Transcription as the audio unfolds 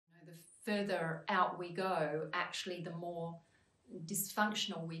further out we go, actually the more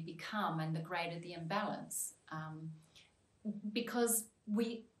dysfunctional we become and the greater the imbalance. Because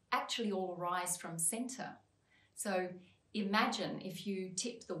we actually all arise from center. So imagine if you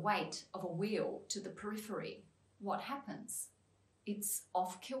tip the weight of a wheel to the periphery, what happens? It's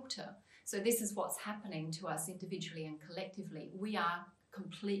off kilter. So this is what's happening to us individually and collectively. We are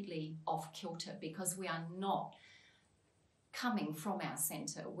completely off kilter because we are not coming from our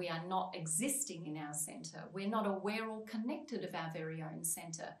center. We are not existing in our center. We're not aware or connected of our very own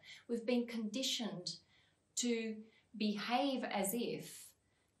center. We've been conditioned to behave as if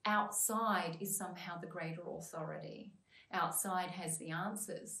outside is somehow the greater authority. Outside has the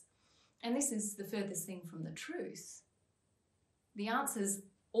answers. And this is the furthest thing from the truth. The answers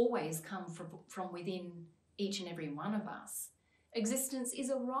always come from within each and every one of us. Existence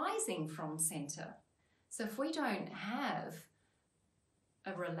is arising from center. So if we don't have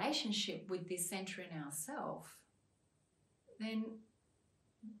a relationship with this center in ourselves, then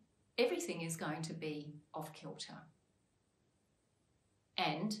everything is going to be off kilter.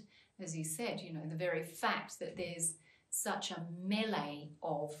 And as you said, you know, the very fact that there's such a melee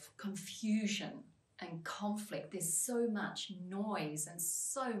of confusion and conflict, there's so much noise and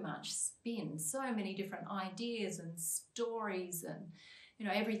so much spin, so many different ideas and stories, and you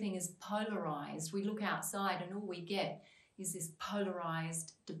know, everything is polarized. We look outside and all we get is this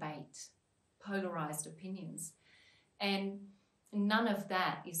polarized debate, polarized opinions. And none of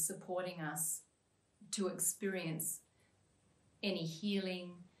that is supporting us to experience any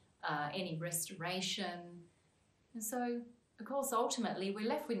healing, any restoration. And so, of course, ultimately, we're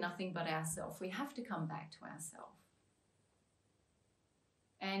left with nothing but ourselves. We have to come back to ourselves.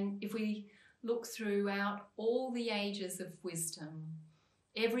 And if we look throughout all the ages of wisdom,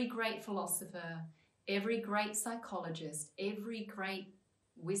 every great philosopher, every great psychologist, every great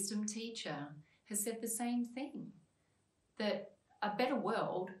wisdom teacher has said the same thing, that a better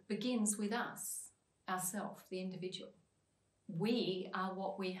world begins with us, ourselves, the individual. We are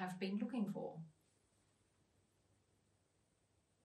what we have been looking for.